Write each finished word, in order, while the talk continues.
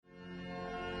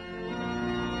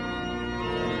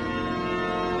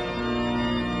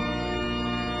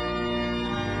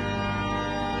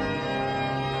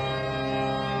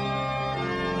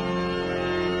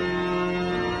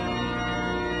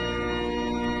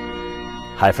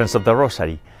Hi friends of the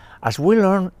Rosary. As we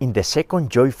learned in the second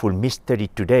joyful mystery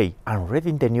today and read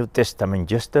in the New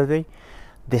Testament yesterday,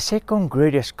 the second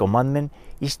greatest commandment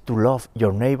is to love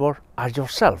your neighbor as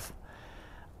yourself.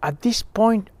 At this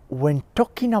point, when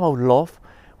talking about love,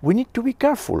 we need to be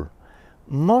careful,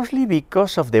 mostly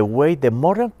because of the way the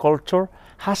modern culture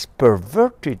has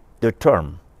perverted the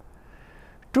term.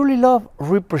 Truly love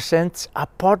represents a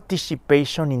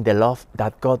participation in the love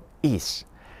that God is.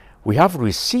 We have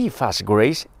received as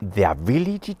grace the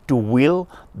ability to will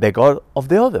the God of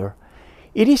the other.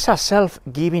 It is a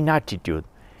self-giving attitude.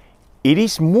 It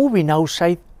is moving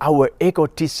outside our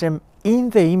egotism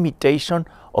in the imitation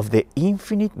of the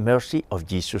infinite mercy of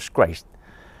Jesus Christ.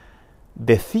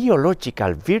 The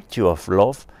theological virtue of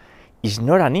love is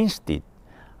not an instinct,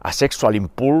 a sexual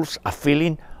impulse, a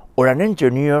feeling, or an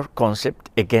engineered concept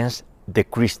against the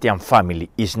Christian family.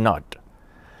 Is not.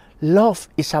 Love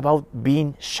is about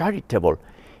being charitable.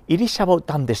 It is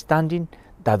about understanding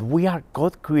that we are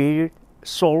God-created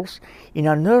souls in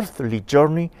an earthly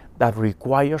journey that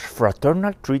requires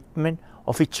fraternal treatment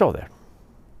of each other.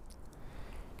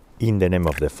 In the name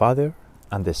of the Father,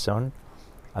 and the Son,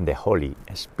 and the Holy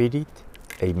Spirit,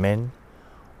 Amen.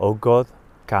 O God,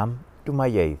 come to my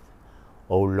aid.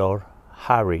 O Lord,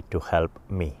 hurry to help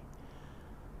me.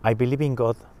 I believe in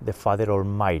God, the Father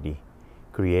Almighty,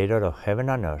 Creator of heaven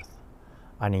and earth,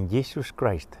 and in Jesus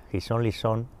Christ, His only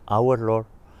Son, our Lord,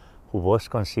 who was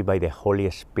conceived by the Holy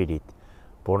Spirit,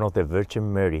 born of the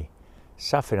Virgin Mary,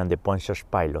 suffered under Pontius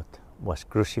Pilate, was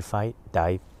crucified,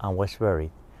 died, and was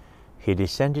buried. He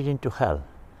descended into hell.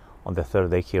 On the third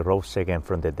day He rose again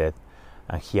from the dead,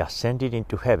 and He ascended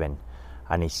into heaven,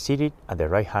 and is seated at the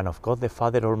right hand of God the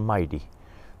Father Almighty.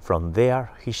 From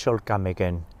there He shall come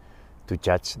again to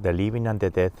judge the living and the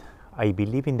dead. I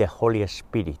believe in the Holy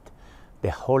Spirit,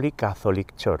 the Holy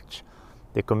Catholic Church,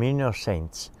 the communion of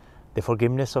saints, the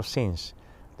forgiveness of sins,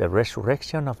 the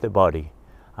resurrection of the body,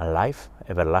 and life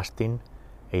everlasting.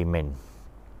 Amen.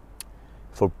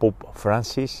 For Pope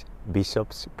Francis,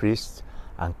 bishops, priests,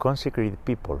 and consecrated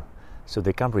people, so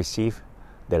they can receive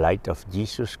the light of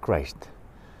Jesus Christ.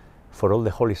 For all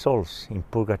the holy souls in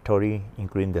purgatory,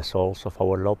 including the souls of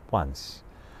our loved ones,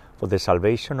 for the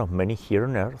salvation of many here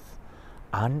on earth,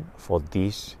 and for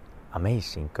this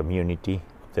amazing community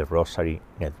of the Rosary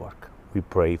Network. We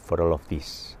pray for all of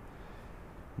this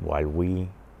while we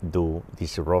do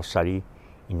this Rosary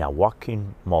in a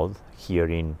walking mode here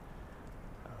in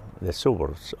the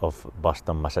suburbs of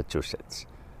Boston, Massachusetts.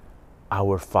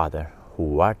 Our Father,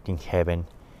 who art in heaven,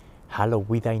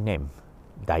 hallowed be thy name.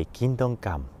 Thy kingdom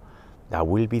come, thy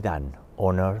will be done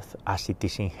on earth as it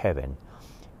is in heaven.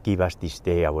 Give us this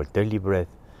day our daily bread,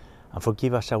 and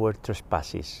forgive us our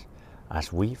trespasses,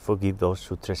 as we forgive those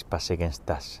who trespass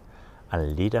against us.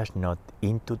 And lead us not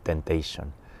into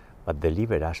temptation, but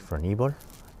deliver us from evil.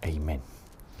 Amen.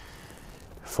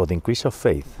 For the increase of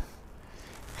faith,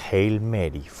 Hail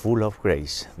Mary, full of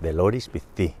grace, the Lord is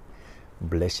with thee.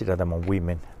 Blessed art among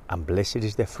women, and blessed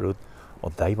is the fruit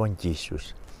of thy womb,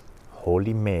 Jesus.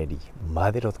 Holy Mary,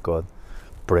 Mother of God,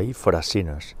 pray for us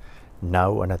sinners,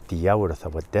 now and at the hour of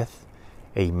our death.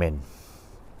 Amen.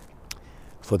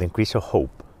 For the increase of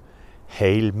hope,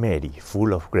 Hail Mary,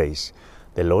 full of grace,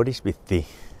 the Lord is with thee.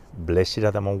 Blessed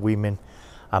art among women,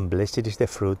 and blessed is the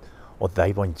fruit of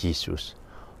thy womb, Jesus.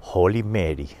 Holy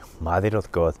Mary, Mother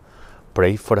of God,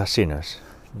 pray for us sinners,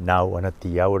 now and at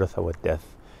the hour of our death.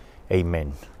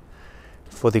 Amen.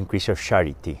 For the increase of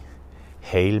charity,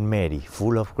 Hail Mary,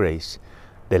 full of grace,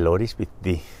 the Lord is with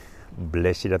thee.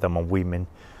 Blessed art among women,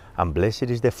 and blessed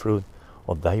is the fruit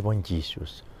of thy womb,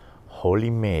 Jesus. Holy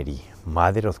Mary,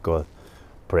 Mother of God,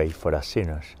 pray for us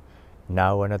sinners,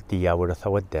 now and at the hour of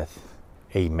our death.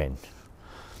 Amen.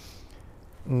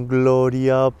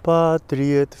 Gloria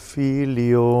Patri et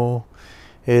Filio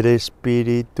et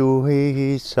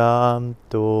Spiritui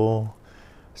Sancto,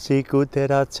 sic ut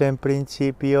erat in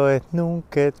principio et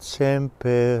nunc et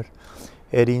semper,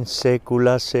 et in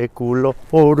saecula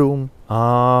saeculorum.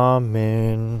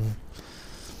 Amen.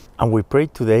 And we pray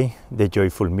today the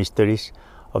joyful mysteries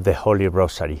of the Holy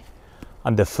Rosary.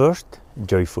 And the first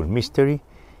joyful mystery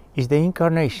is the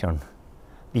Incarnation,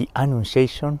 the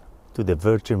Annunciation to the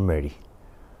Virgin Mary.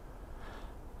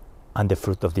 And the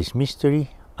fruit of this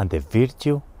mystery and the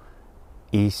virtue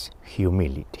is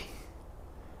humility.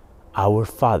 Our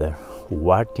Father, who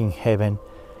art in heaven,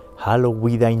 hallowed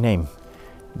be thy name.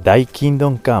 Thy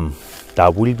kingdom come, thy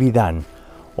will be done,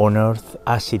 on earth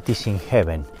as it is in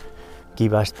heaven.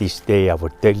 Give us this day our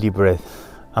daily bread,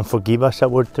 and forgive us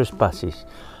our trespasses,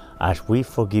 as we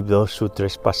forgive those who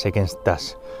trespass against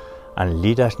us. And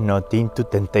lead us not into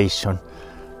temptation,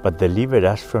 but deliver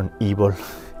us from evil.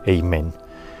 Amen.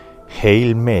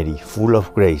 Hail Mary, full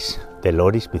of grace, the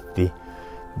Lord is with thee.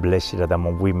 Blessed art thou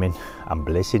among women, and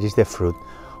blessed is the fruit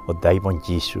of thy womb,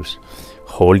 Jesus.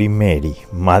 Holy Mary,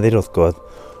 Mother of God,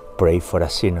 pray for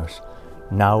us sinners,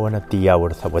 now and at the hour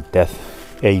of our death.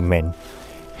 Amen.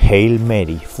 Hail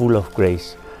Mary, full of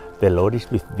grace, the Lord is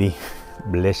with thee.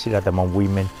 Blessed art thou among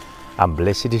women, and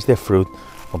blessed is the fruit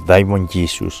of thy womb,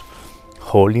 Jesus.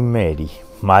 Holy Mary,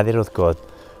 Mother of God,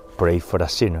 pray for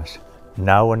us sinners,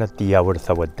 now and at the hour of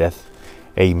our death.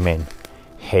 Amen.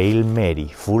 Hail Mary,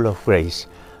 full of grace,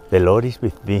 the Lord is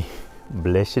with thee.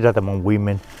 Blessed art thou among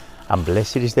women, and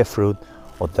blessed is the fruit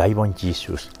of thy womb,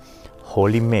 Jesus.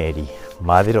 Holy Mary,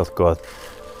 Mother of God,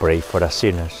 pray for us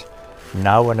sinners,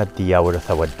 now and at the hour of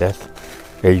our death.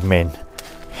 Amen.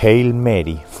 Hail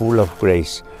Mary, full of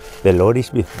grace, the Lord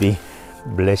is with thee.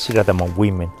 Blessed art thou among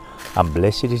women, and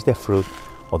blessed is the fruit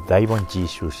of thy womb,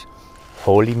 Jesus.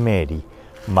 Holy Mary,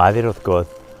 Mother of God,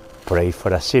 pray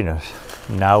for us sinners,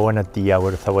 now and at the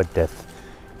hour of our death.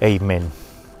 Amen.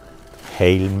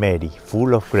 Hail Mary,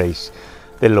 full of grace,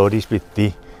 the Lord is with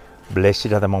thee.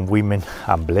 Blessed art thou among women,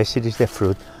 and blessed is the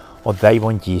fruit of thy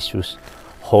womb, Jesus.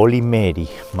 Holy Mary,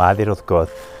 Mother of God,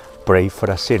 pray for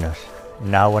us sinners,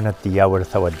 now and at the hour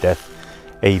of our death.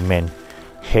 Amen.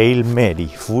 Hail Mary,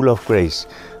 full of grace,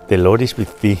 the Lord is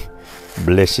with thee.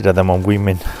 Blessed art thou among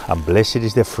women, and blessed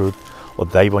is the fruit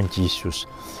of thy womb, Jesus.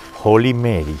 Holy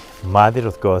Mary, Mother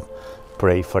of God,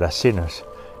 pray for us sinners,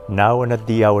 now and at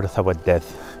the hour of our death.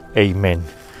 Amen.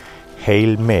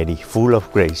 Hail Mary, full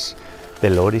of grace, the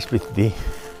Lord is with thee.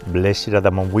 Blessed art thou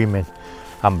among women,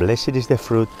 and blessed is the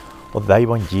fruit of thy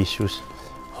womb, Jesus.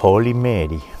 Holy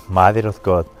Mary, Mother of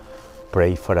God,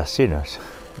 pray for us sinners,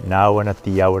 now and at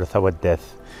the hour of our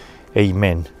death.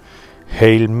 Amen.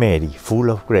 Hail Mary, full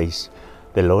of grace,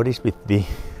 the Lord is with thee.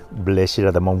 Blessed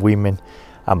art thou among women,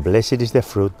 and blessed is the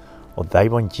fruit of thy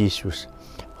womb, Jesus.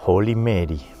 Holy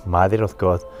Mary, Mother of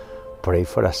God, pray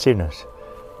for us sinners,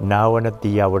 now and at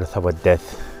the hour of our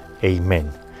death.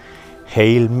 Amen.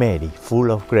 Hail Mary,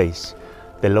 full of grace,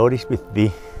 the Lord is with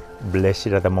thee. Blessed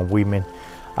art thou among women,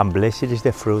 and blessed is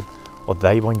the fruit of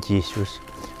thy womb, Jesus.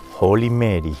 Holy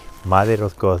Mary, Mother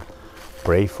of God,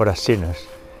 pray for us sinners,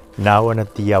 now and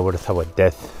at the hour of our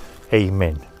death.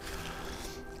 Amen.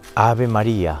 Ave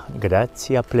Maria,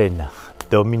 gratia plena,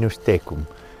 Dominus tecum,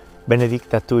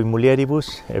 benedicta tui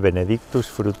mulieribus, et benedictus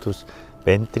fructus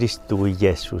ventris tui,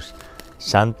 Iesus.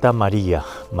 Santa Maria,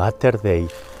 Mater Dei,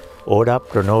 ora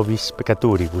pro nobis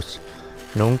peccatoribus,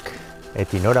 nunc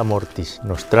et in hora mortis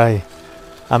nostrae.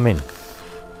 Amen.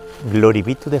 Glory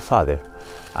be to the Father,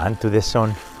 and to the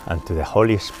Son, and to the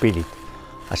Holy Spirit,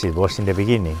 as it was in the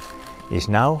beginning, is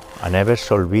now, and ever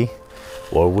shall be,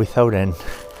 world without end.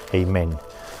 Amen.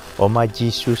 O my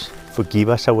Jesus, forgive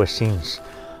us our sins,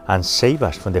 and save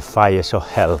us from the fires of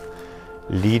hell.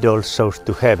 Lead all souls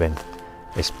to heaven,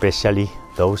 especially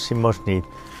those in most need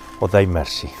of thy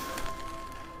mercy.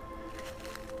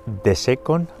 The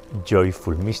second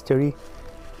joyful mystery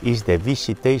is the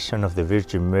visitation of the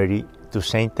Virgin Mary to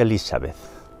Saint Elizabeth.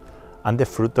 And the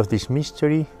fruit of this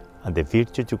mystery and the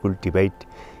virtue to cultivate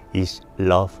is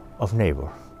love of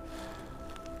neighbor.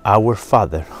 Our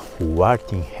Father, who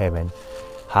art in heaven,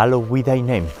 hallowed be thy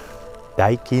name.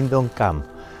 Thy kingdom come,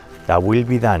 thy will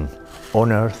be done,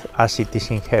 on earth as it is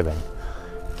in heaven.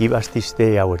 Give us this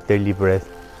day our daily bread,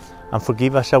 and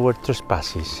forgive us our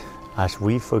trespasses, as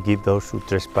we forgive those who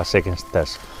trespass against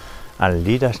us. And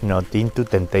lead us not into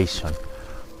temptation,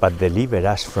 but deliver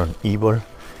us from evil.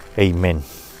 Amen.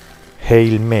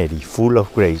 Hail Mary, full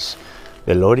of grace,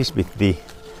 the Lord is with thee.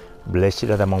 Blessed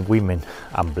art thou among women,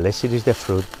 and blessed is the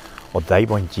fruit of thy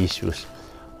womb, Jesus.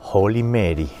 Holy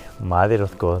Mary, Mother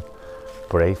of God,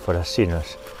 pray for us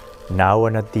sinners, now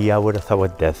and at the hour of our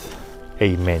death.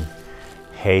 Amen.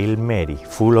 Hail Mary,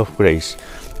 full of grace,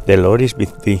 the Lord is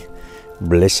with thee.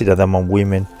 Blessed art thou among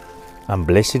women, and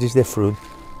blessed is the fruit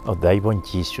of thy womb,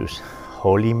 Jesus.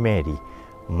 Holy Mary,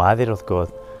 Mother of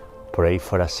God, pray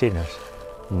for us sinners,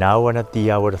 now and at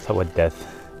the hour of our death.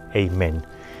 Amen.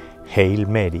 Hail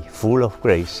Mary, full of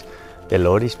grace, the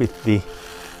Lord is with thee.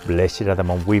 Blessed art thou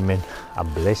among women,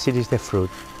 and blessed is the fruit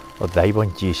of thy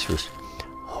womb, Jesus.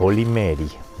 Holy Mary,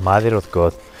 Mother of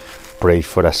God, pray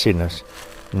for us sinners,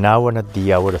 now and at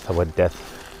the hour of our death.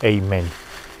 Amen.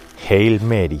 Hail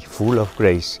Mary, full of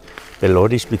grace, the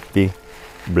Lord is with thee.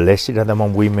 Blessed art thou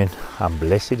among women, and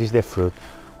blessed is the fruit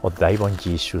of thy womb,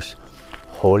 Jesus.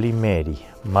 Holy Mary,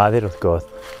 Mother of God,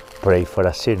 pray for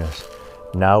us sinners,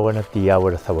 now and at the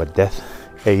hour of our death.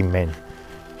 Amen.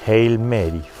 Hail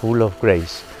Mary, full of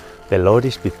grace, the Lord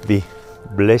is with thee.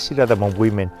 Blessed art thou among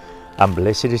women, and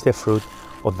blessed is the fruit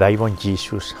of thy womb,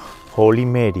 Jesus. Holy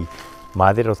Mary,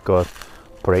 Mother of God,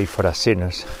 pray for us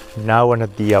sinners, now and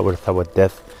at the hour of our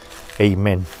death.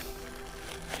 Amen.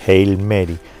 Hail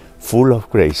Mary, full of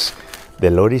grace,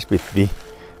 the Lord is with thee.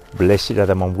 Blessed art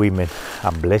thou among women,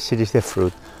 and blessed is the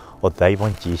fruit of thy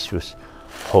womb, Jesus.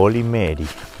 Holy Mary,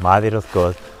 Mother of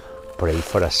God, pray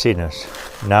for us sinners,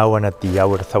 now and at the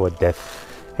hour of our death.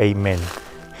 Amen.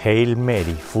 Hail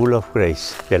Mary, full of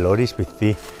grace, the Lord is with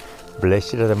thee.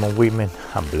 Blessed art thou among women,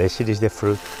 and blessed is the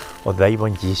fruit of thy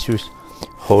womb, Jesus.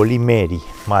 Holy Mary,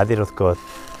 Mother of God,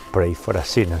 pray for us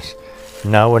sinners,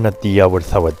 now and at the hour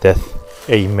of our death.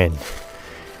 Amen.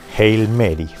 Hail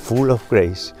Mary, full of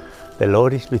grace, the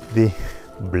Lord is with thee.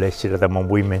 Blessed art thou among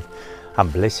women,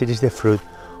 and blessed is the fruit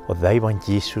of thy womb,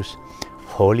 Jesus.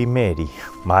 Holy Mary,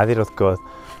 Mother of God,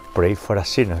 pray for us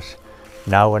sinners,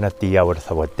 now and at the hour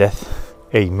of our death.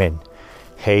 Amen.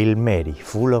 Hail Mary,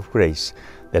 full of grace,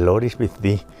 the Lord is with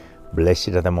thee. Blessed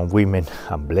art thou among women,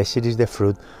 and blessed is the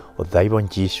fruit of thy womb,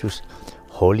 Jesus.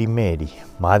 Holy Mary,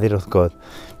 Mother of God,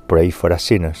 pray for us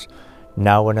sinners,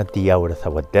 now and at the hour of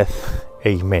our death.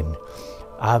 Amen.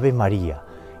 Ave Maria,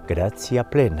 gratia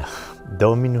plena,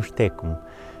 Dominus tecum,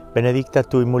 benedicta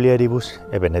tui mulieribus,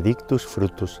 et benedictus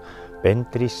fructus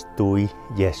ventris tui,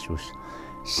 Iesus.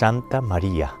 Santa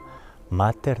Maria,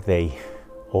 Mater Dei,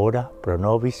 ora pro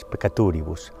nobis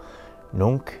peccatoribus,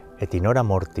 nunc et in hora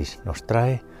mortis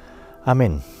nostrae.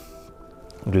 Amen.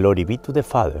 Glory be to the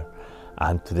Father,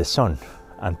 and to the Son,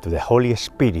 and to the Holy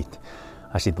Spirit,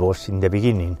 as it was in the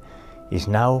beginning, is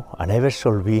now, and ever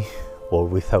shall be,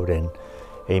 world without end.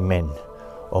 Amen.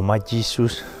 O my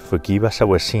Jesus, forgive us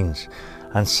our sins,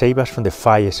 and save us from the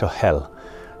fires of hell.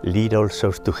 Lead all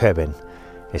souls to heaven,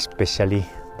 especially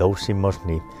those in most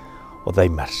need of thy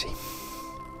mercy.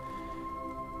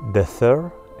 The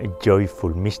third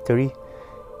joyful mystery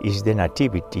is the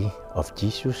Nativity of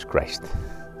Jesus Christ.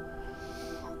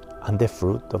 And the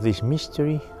fruit of this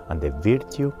mystery and the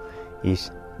virtue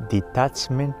is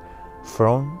detachment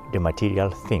from the material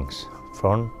things,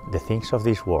 from the things of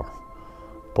this world,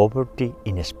 poverty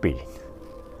in spirit.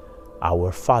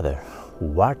 Our Father,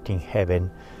 who art in heaven,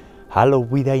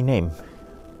 hallowed be thy name.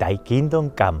 Thy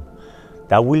kingdom come,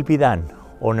 thy will be done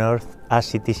on earth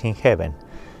as it is in heaven.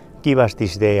 Give us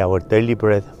this day our daily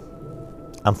bread,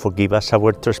 and forgive us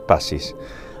our trespasses,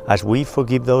 as we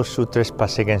forgive those who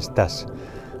trespass against us.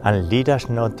 And lead us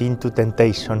not into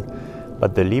temptation,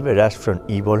 but deliver us from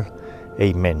evil.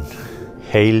 Amen.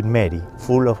 Hail Mary,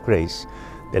 full of grace,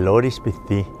 the Lord is with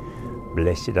thee.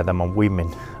 Blessed art thou among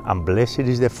women, and blessed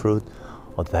is the fruit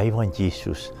of thy womb,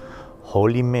 Jesus.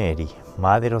 Holy Mary,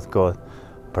 Mother of God,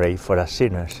 pray for us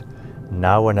sinners,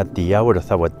 now and at the hour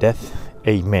of our death.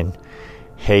 Amen.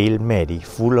 Hail Mary,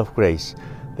 full of grace,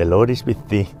 the Lord is with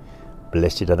thee.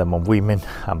 Blessed art thou among women,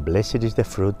 and blessed is the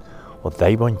fruit of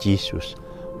thy womb, Jesus.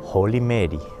 Holy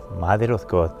Mary, Mother of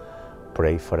God,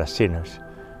 pray for us sinners,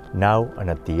 now and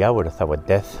at the hour of our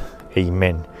death.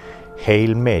 Amen.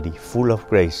 Hail Mary, full of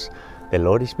grace, the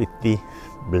Lord is with thee.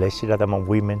 Blessed art thou among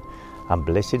women, and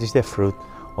blessed is the fruit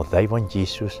of thy womb,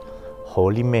 Jesus.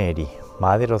 Holy Mary,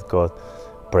 Mother of God,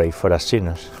 pray for us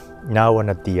sinners, now and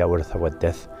at the hour of our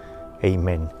death.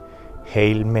 Amen.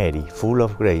 Hail Mary, full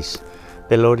of grace,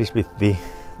 the Lord is with thee.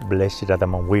 Blessed art thou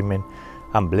among women,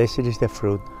 and blessed is the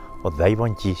fruit of thy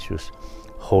womb, Jesus.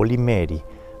 Holy Mary,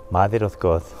 Mother of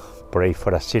God, pray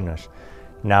for us sinners,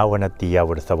 now and at the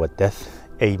hour of our death.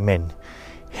 Amen.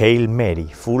 Hail Mary,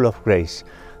 full of grace,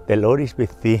 the Lord is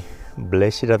with thee.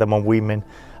 Blessed art thou among women,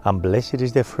 and blessed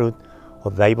is the fruit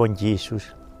of thy womb,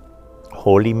 Jesus.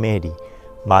 Holy Mary,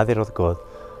 Mother of God,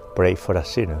 pray for us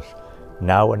sinners,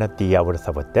 now and at the hour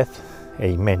of our death.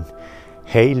 Amen.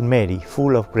 Hail Mary,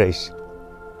 full of grace,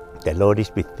 the Lord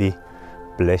is with thee.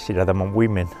 Blessed art thou among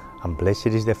women, and blessed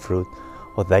is the fruit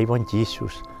of thy womb,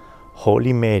 Jesus.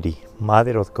 Holy Mary,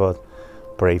 Mother of God,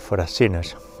 pray for us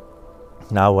sinners,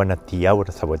 now and at the hour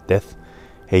of our death.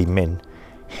 Amen.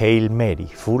 Hail Mary,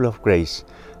 full of grace,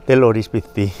 the Lord is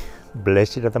with thee.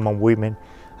 Blessed art thou among women,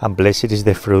 and blessed is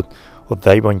the fruit of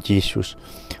thy womb, Jesus.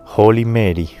 Holy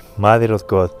Mary, Mother of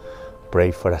God,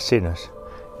 pray for us sinners,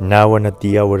 now and at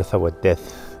the hour of our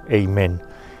death. Amen.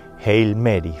 Hail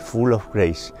Mary, full of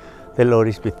grace, the Lord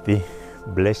is with thee.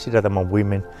 Blessed art thou among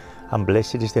women, and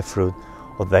blessed is the fruit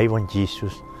of thy womb,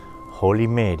 Jesus. Holy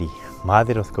Mary,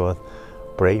 Mother of God,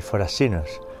 pray for us sinners,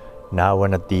 now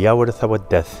and at the hour of our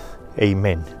death.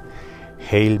 Amen.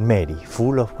 Hail Mary,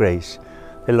 full of grace,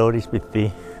 the Lord is with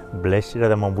thee. Blessed art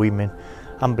thou among women,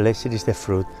 and blessed is the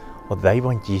fruit of thy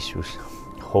womb, Jesus.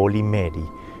 Holy Mary,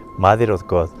 Mother of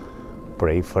God,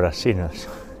 pray for us sinners,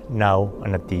 now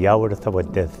and at the hour of our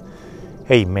death.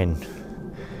 Amen.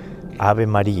 Ave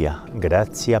Maria,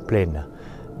 gratia plena,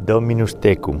 Dominus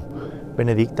tecum,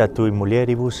 benedicta tui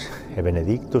mulieribus, et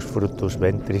benedictus fructus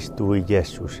ventris tui,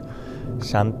 Iesus.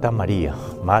 Santa Maria,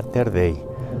 Mater Dei,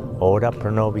 ora pro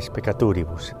nobis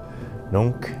peccatoribus,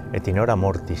 nunc et in hora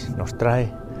mortis nostrae.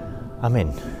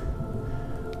 Amen.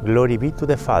 Glory be to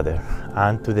the Father,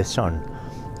 and to the Son,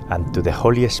 and to the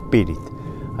Holy Spirit,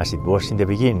 as it was in the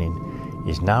beginning,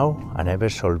 is now, and ever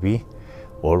shall be,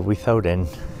 world without end.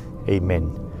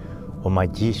 Amen. O my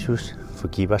Jesus,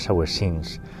 forgive us our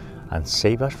sins, and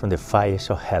save us from the fires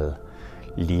of hell.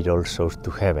 Lead all souls to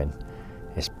heaven,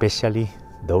 especially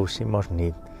those in most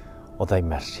need of thy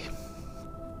mercy.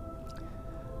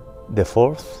 The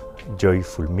fourth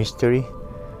joyful mystery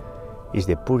is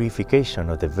the purification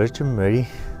of the Virgin Mary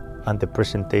and the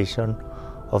presentation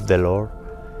of the Lord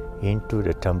into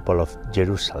the Temple of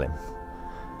Jerusalem.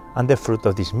 And the fruit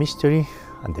of this mystery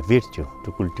and the virtue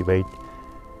to cultivate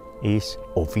is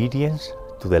obedience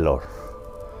to the Lord.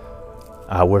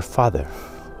 Our Father,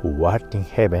 who art in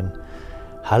heaven,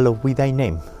 hallowed be thy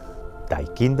name. Thy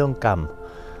kingdom come,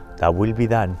 thy will be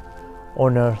done,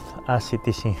 on earth as it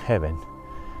is in heaven.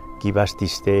 Give us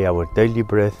this day our daily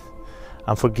bread,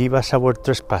 and forgive us our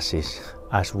trespasses,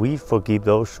 as we forgive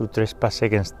those who trespass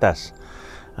against us.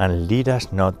 And lead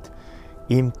us not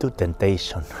into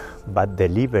temptation, but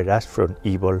deliver us from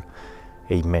evil.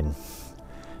 Amen.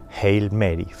 Hail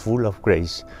Mary, full of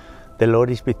grace, the Lord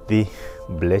is with thee.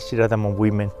 Blessed art thou among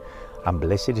women, and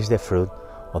blessed is the fruit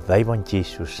of thy womb,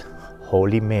 Jesus.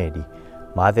 Holy Mary,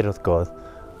 Mother of God,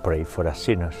 pray for us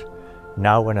sinners,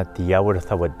 now and at the hour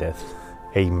of our death.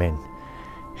 Amen.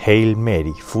 Hail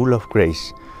Mary, full of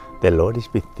grace, the Lord is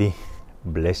with thee.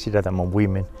 Blessed art thou among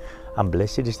women, and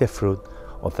blessed is the fruit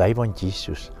of thy womb,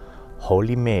 Jesus.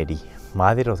 Holy Mary,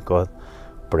 Mother of God,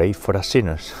 pray for us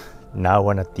sinners, now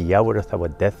and at the hour of our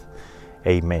death.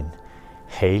 Amen.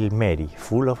 Hail Mary,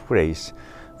 full of grace,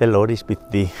 the Lord is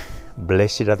with thee.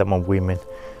 Blessed art thou among women,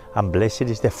 and blessed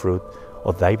is the fruit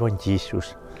of thy womb,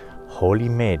 Jesus. Holy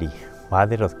Mary,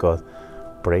 Mother of God,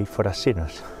 pray for us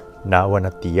sinners, now and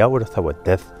at the hour of our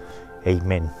death.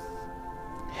 Amen.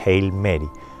 Hail Mary,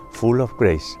 full of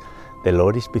grace, the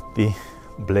Lord is with thee.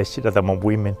 Blessed art thou among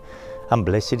women, and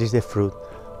blessed is the fruit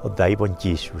of thy womb,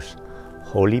 Jesus.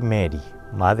 Holy Mary,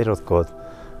 Mother of God,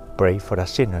 pray for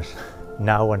us sinners,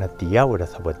 now and at the hour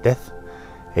of our death.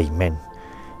 Amen.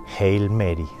 Hail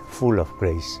Mary, full of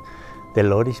grace, the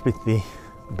Lord is with thee.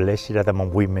 Blessed art thou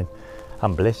among women,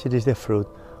 and blessed is the fruit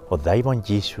of thy womb,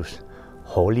 Jesus.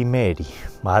 Holy Mary,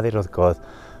 Mother of God,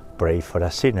 pray for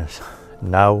us sinners,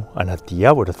 now and at the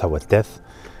hour of our death.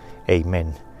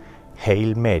 Amen.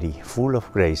 Hail Mary, full of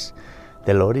grace,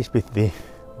 the Lord is with thee.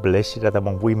 Blessed art thou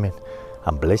among women,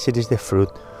 and blessed is the fruit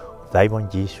of thy womb,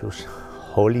 Jesus.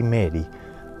 Holy Mary,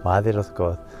 Mother of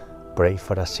God, pray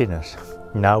for us sinners,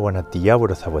 now and at the hour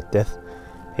of our death.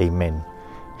 Amen.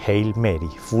 Hail Mary,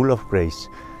 full of grace,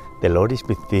 the Lord is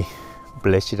with thee.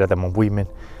 Blessed art thou among women,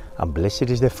 and blessed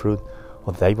is the fruit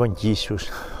of thy womb, Jesus.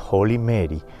 Holy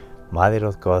Mary, Mother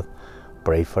of God,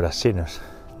 pray for us sinners,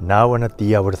 now and at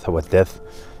the hour of our death.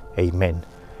 Amen.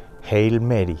 Hail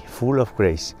Mary, full of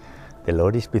grace, the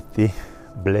Lord is with thee.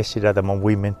 Blessed art thou among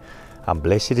women, and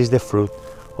blessed is the fruit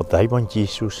of thy womb,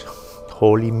 Jesus.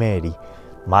 Holy Mary,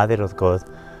 Mother of God,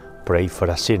 pray for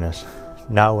us sinners,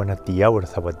 now and at the hour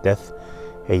of our death.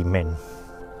 Amen.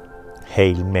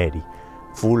 Hail Mary,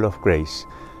 full of grace,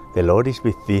 the Lord is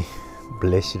with thee.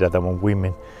 Blessed art thou among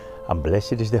women, and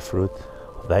blessed is the fruit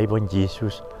of thy womb,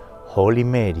 Jesus. Holy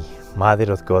Mary,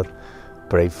 Mother of God,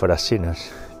 pray for us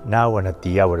sinners, now and at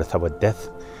the hour of our death.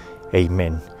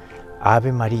 Amen.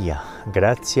 Ave Maria,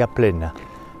 gratia plena,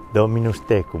 Dominus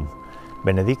tecum,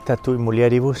 benedicta tui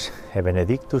mulieribus, et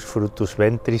benedictus fructus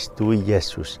ventris tui,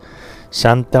 Iesus.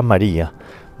 Santa Maria,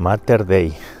 Mater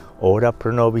Dei, ora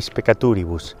pro nobis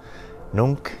peccatoribus,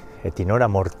 nunc et in hora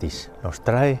mortis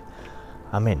nostrae.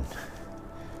 Amen.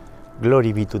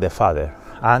 Glory be to the Father,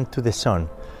 and to the Son,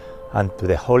 and to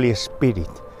the Holy Spirit,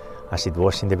 as it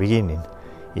was in the beginning,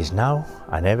 is now,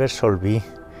 and ever shall be,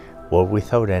 world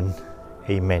without end.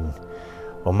 Amen.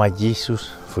 O my Jesus,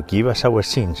 forgive us our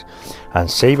sins, and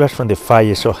save us from the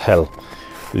fires of hell.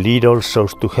 Lead all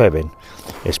souls to heaven,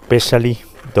 especially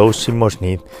those in most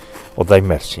need of thy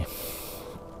mercy.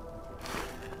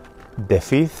 The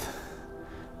fifth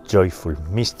joyful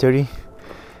mystery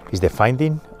is the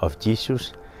finding of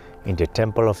Jesus in the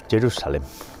Temple of Jerusalem.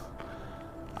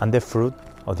 And the fruit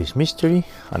of this mystery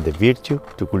and the virtue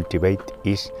to cultivate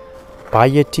is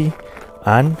piety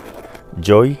and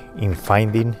joy in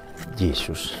finding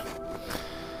Jesus.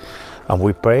 And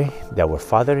we pray that our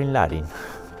Father in Latin,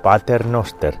 Pater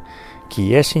Noster,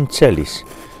 qui es in celis,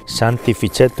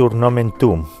 sanctificetur nomen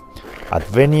tuum,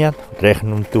 adveniat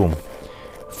regnum tuum,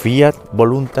 Fiat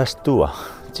voluntas tua,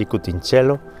 sicut in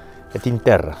cielo et in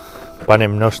terra.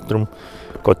 Panem nostrum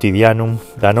quotidianum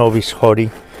da nobis hodie,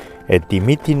 et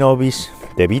dimitti nobis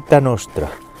debita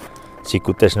nostra,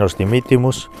 sicut es nos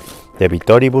dimittimus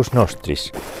debitoribus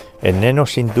nostris, et ne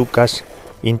nos inducas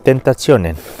in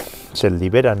tentationem, sed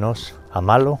libera nos a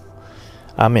malo.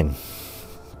 Amen.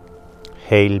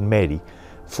 Hail Mary,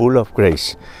 full of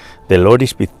grace, the Lord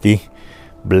is with thee.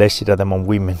 Blessed art among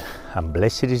women, and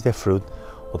blessed is the fruit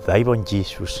of thy womb,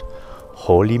 Jesus.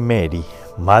 Holy Mary,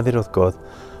 Mother of God,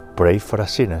 pray for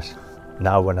us sinners,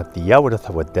 now and at the hour of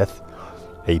our death.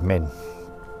 Amen.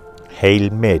 Hail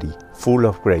Mary, full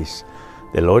of grace,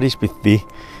 the Lord is with thee.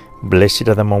 Blessed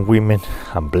art among women,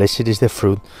 and blessed is the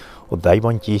fruit of thy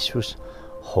womb, Jesus.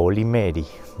 Holy Mary,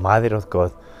 Mother of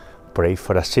God, pray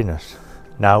for us sinners,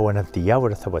 now and at the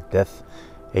hour of our death.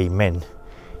 Amen.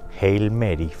 Hail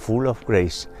Mary, full of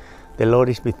grace, the Lord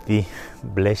is with thee.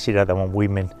 Blessed art among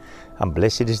women, and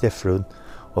blessed is the fruit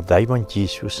of thy womb,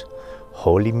 Jesus.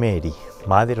 Holy Mary,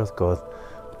 Mother of God,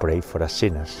 pray for us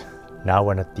sinners, now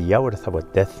and at the hour of our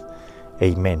death.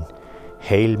 Amen.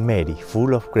 Hail Mary,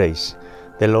 full of grace,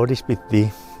 the Lord is with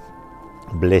thee.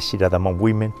 Blessed art among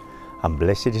women, and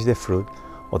blessed is the fruit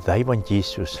of thy womb,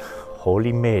 Jesus.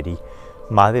 Holy Mary,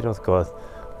 Mother of God,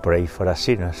 pray for us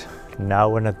sinners,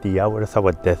 now and at the hour of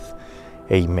our death.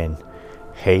 Amen.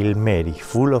 Hail Mary,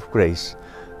 full of grace,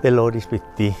 the Lord is with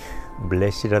thee.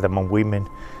 Blessed art among women,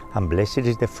 and blessed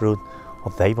is the fruit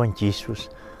of thy womb, Jesus.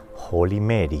 Holy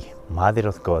Mary, Mother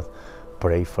of God,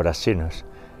 pray for us sinners,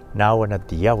 now and at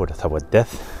the hour of our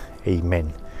death.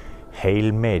 Amen.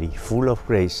 Hail Mary, full of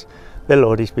grace, the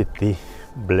Lord is with thee.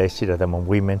 Blessed art among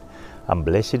women, and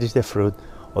blessed is the fruit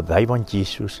of thy womb,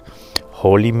 Jesus.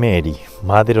 Holy Mary,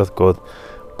 Mother of God,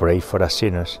 pray for us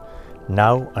sinners,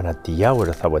 now and at the hour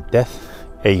of our death.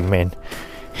 Amen.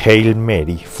 Hail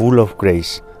Mary, full of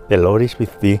grace, the Lord is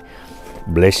with thee.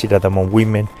 Blessed art among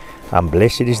women, and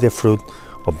blessed is the fruit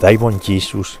of thy womb,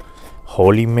 Jesus.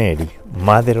 Holy Mary,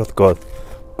 Mother of God,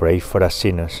 pray for us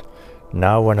sinners,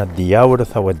 now and at the hour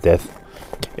of our death.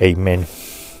 Amen.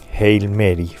 Hail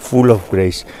Mary, full of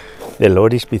grace, the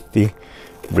Lord is with thee.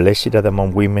 Blessed art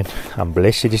among women, and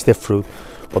blessed is the fruit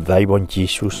of thy womb,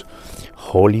 Jesus.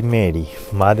 Holy Mary,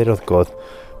 Mother of God,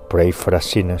 pray for us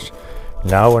sinners,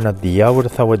 now and at the hour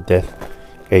of our death.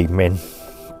 Amen.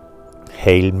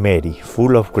 Hail Mary,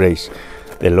 full of grace,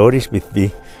 the Lord is with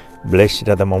thee. Blessed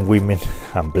art among women,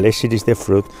 and blessed is the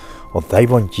fruit of thy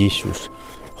womb, Jesus.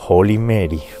 Holy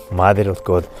Mary, Mother of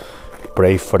God,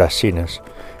 pray for us sinners,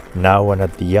 now and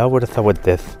at the hour of our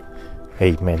death.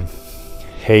 Amen.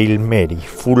 Hail Mary,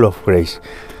 full of grace,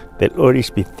 the Lord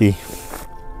is with thee.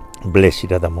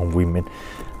 Blessed art among women,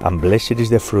 and blessed is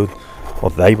the fruit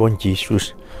of thy womb,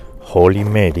 Jesus. Holy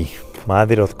Mary,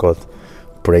 Mother of God,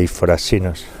 pray for us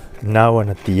sinners, now and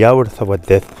at the hour of our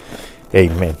death.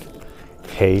 Amen.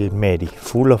 Hail Mary,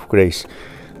 full of grace,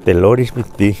 the Lord is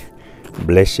with thee.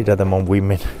 Blessed art among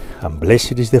women, and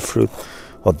blessed is the fruit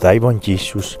of thy womb,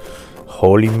 Jesus.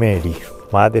 Holy Mary,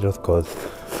 Mother of God,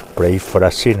 pray for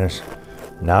us sinners,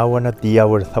 now and at the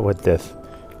hour of our death.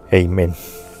 Amen.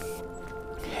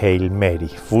 Hail Mary,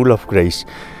 full of grace,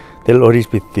 the Lord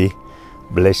is with thee.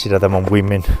 Blessed art among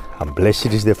women, and blessed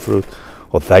is the fruit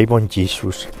of thy womb,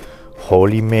 Jesus.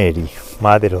 Holy Mary,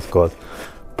 Mother of God,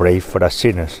 pray for us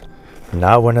sinners,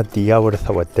 now and at the hour of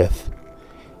our death.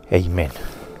 Amen.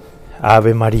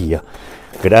 Ave Maria,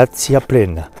 gratia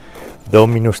plena,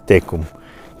 Dominus tecum,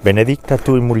 benedicta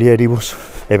tui mulieribus,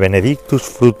 et benedictus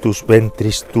fructus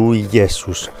ventris tui,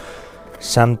 Iesus.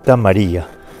 Santa Maria,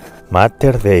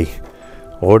 Mater Dei,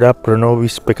 ora pro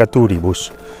nobis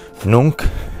peccaturibus, nunc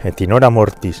et in hora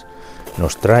mortis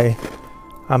nostrae.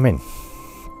 Amen.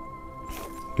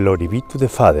 Glory be to the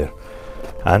Father,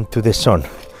 and to the Son,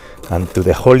 and to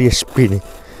the Holy Spirit,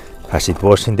 as it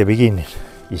was in the beginning,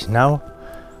 is now,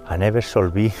 and ever shall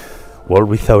be, world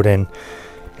without end.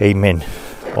 Amen.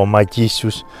 O my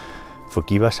Jesus,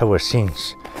 forgive us our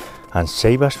sins, and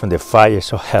save us from the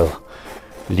fires of hell.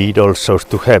 Lead all souls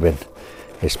to heaven,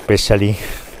 especially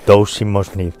those in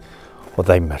most need of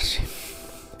thy mercy.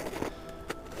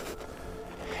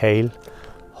 Hail,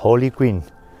 Holy Queen,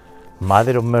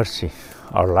 Mother of Mercy,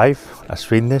 our life, our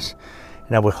sweetness,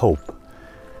 and our hope.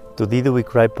 To thee do we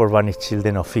cry, poor banished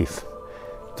children of Eve.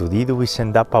 To thee do we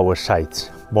send up our sighs,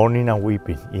 mourning and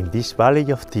weeping, in this valley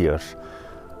of tears.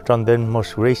 Turn then,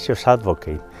 most gracious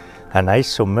Advocate, and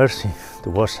eyes of mercy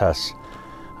towards us,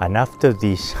 and after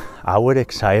this our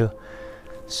exile,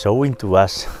 sow into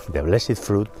us the blessed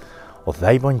fruit of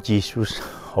thy womb, Jesus.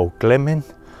 O clement,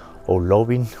 O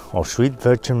loving, O sweet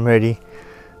Virgin Mary,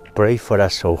 pray for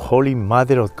us, O Holy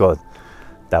Mother of God,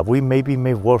 that we may be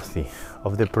made worthy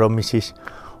of the promises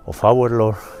of our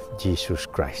Lord Jesus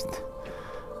Christ.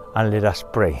 And let us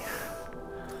pray.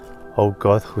 O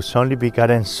God, whose only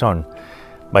begotten Son,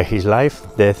 by his life,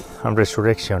 death, and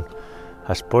resurrection,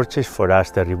 has purchased for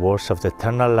us the rewards of the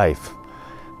eternal life,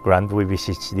 grant, we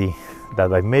beseech thee, that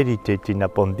by meditating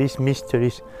upon these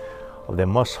mysteries of the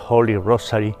most holy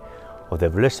Rosary of the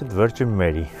Blessed Virgin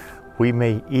Mary, we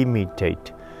may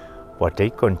imitate what they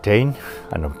contain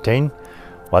and obtain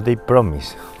what they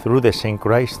promise, through the same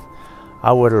Christ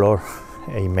our Lord.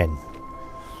 Amen.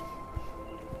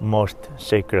 Most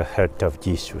Sacred Heart of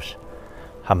Jesus,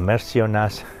 have mercy on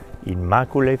us.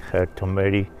 Immaculate Heart of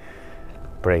Mary,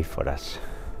 pray for us.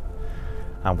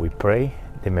 And we pray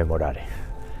the Memorare.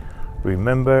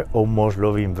 Remember, O most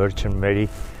loving Virgin Mary,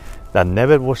 that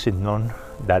never was it known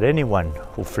that anyone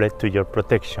who fled to your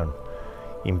protection,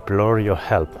 implored your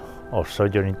help, or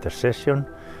sought your intercession,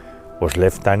 was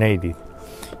left unaided.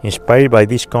 Inspired by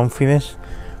this confidence,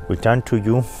 we turn to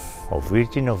you, O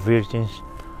Virgin of Virgins,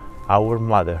 our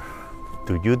Mother.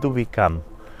 To you do we come.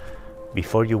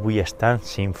 Before you we stand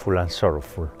sinful and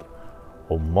sorrowful.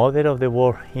 O Mother of the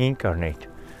Word incarnate,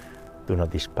 do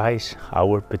not despise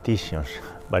our petitions,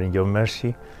 but in your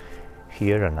mercy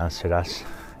hear and answer us.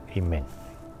 Amen.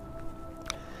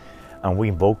 And we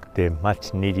invoke the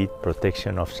much needed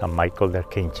protection of Saint Michael the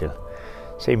Archangel.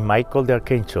 Saint Michael the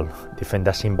Archangel, defend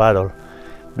us in battle.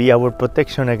 Be our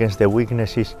protection against the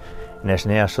weaknesses and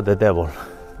snares of the devil.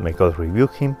 May God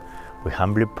rebuke him, we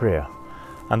humbly pray.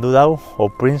 And do thou, O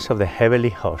Prince of the heavenly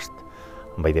host,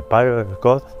 by the power of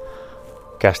God,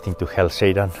 cast into hell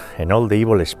Satan and all the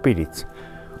evil spirits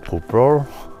who prowl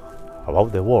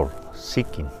about the world,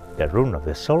 seeking the ruin of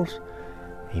the souls.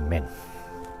 Amen.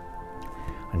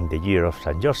 And in the year of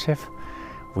Saint Joseph,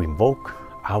 we invoke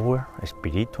our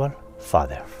spiritual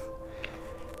Father.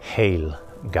 Hail,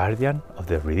 guardian of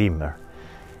the Redeemer,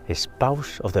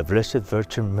 spouse of the Blessed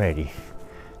Virgin Mary.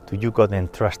 To you God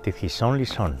entrusted his only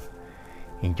Son.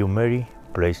 In you Mary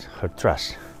placed her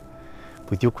trust.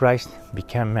 With you Christ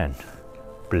became man.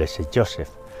 Blessed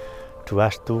Joseph, to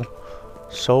us too,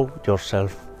 show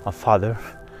yourself a Father,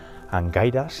 and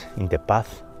guide us in the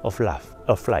path of life.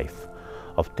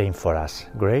 Obtain for us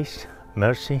grace,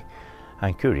 mercy,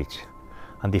 and courage,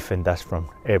 and defend us from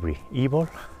every evil.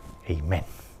 Amen.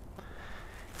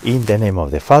 In the name of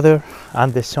the Father,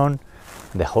 and the Son,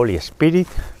 and the Holy Spirit.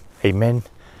 Amen.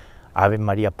 Ave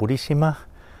Maria Purísima,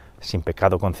 sin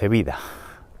pecado concebida,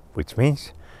 which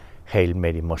means, Hail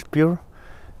Mary most pure,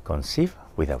 conceived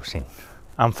without sin.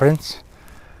 And friends,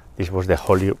 this was the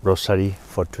Holy Rosary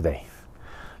for today.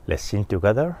 Let's sing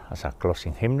together as a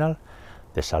closing hymnal,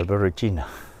 the Salve Regina.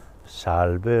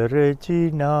 Salve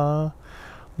Regina,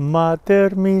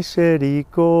 Mater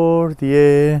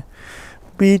misericordiae,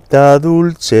 vita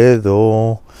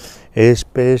dulcedo,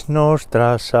 spes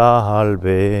nostra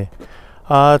salve.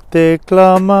 A te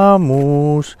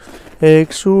clamamus,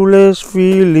 exules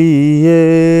filii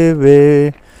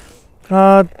Eve,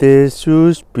 a te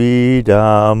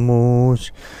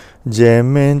suspiramus,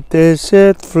 gementes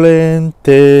et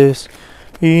flentes,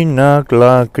 in ac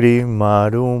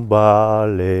lacrimarum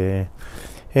vale.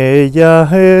 Ella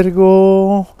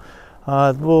ergo,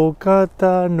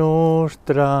 advocata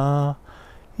nostra,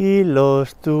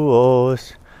 illos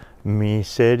tuos,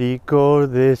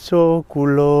 misericordes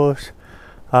oculos,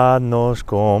 ad nos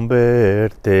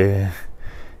converte.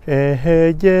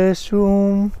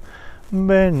 Jesum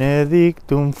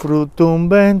benedictum fructum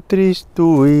ventris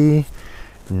tui,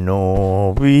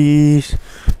 nobis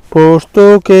post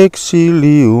hoc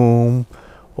exilium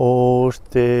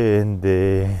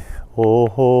ostende.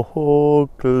 O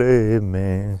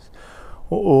clemens,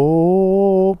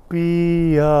 o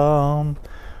piam,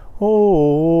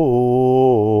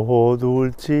 o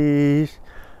dulcis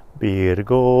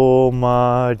Virgo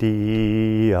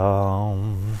Maria.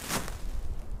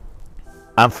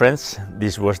 And friends,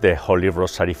 this was the Holy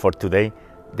Rosary for today,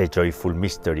 the joyful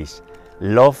mysteries.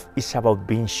 Love is about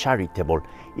being charitable.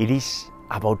 It is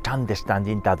about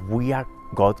understanding that we are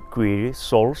God-created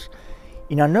souls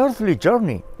in an earthly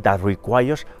journey that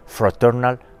requires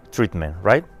fraternal treatment,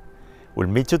 right? We'll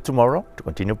meet you tomorrow to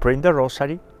continue praying the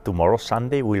Rosary. Tomorrow,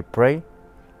 Sunday, we'll pray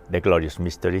the glorious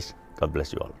mysteries. God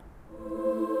bless you all.